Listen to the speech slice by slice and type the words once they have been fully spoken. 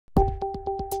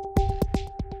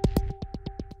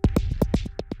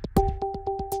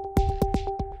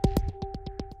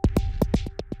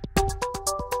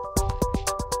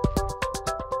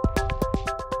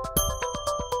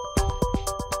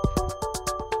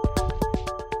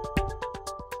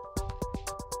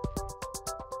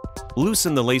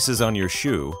Loosen the laces on your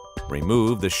shoe,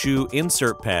 remove the shoe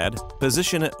insert pad,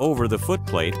 position it over the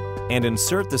footplate, and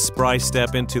insert the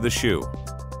SpryStep into the shoe.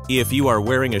 If you are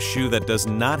wearing a shoe that does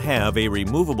not have a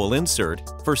removable insert,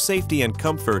 for safety and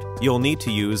comfort, you'll need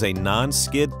to use a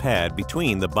non-skid pad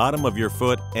between the bottom of your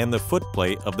foot and the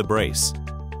footplate of the brace.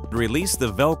 Release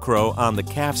the Velcro on the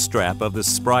calf strap of the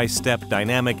SpryStep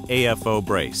Dynamic AFO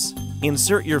brace.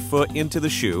 Insert your foot into the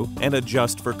shoe and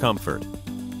adjust for comfort.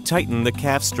 Tighten the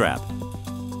calf strap.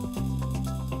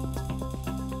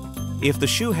 If the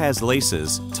shoe has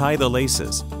laces, tie the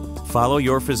laces. Follow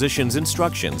your physician's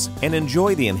instructions and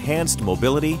enjoy the enhanced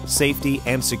mobility, safety,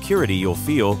 and security you'll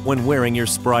feel when wearing your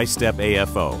SpryStep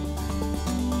AFO.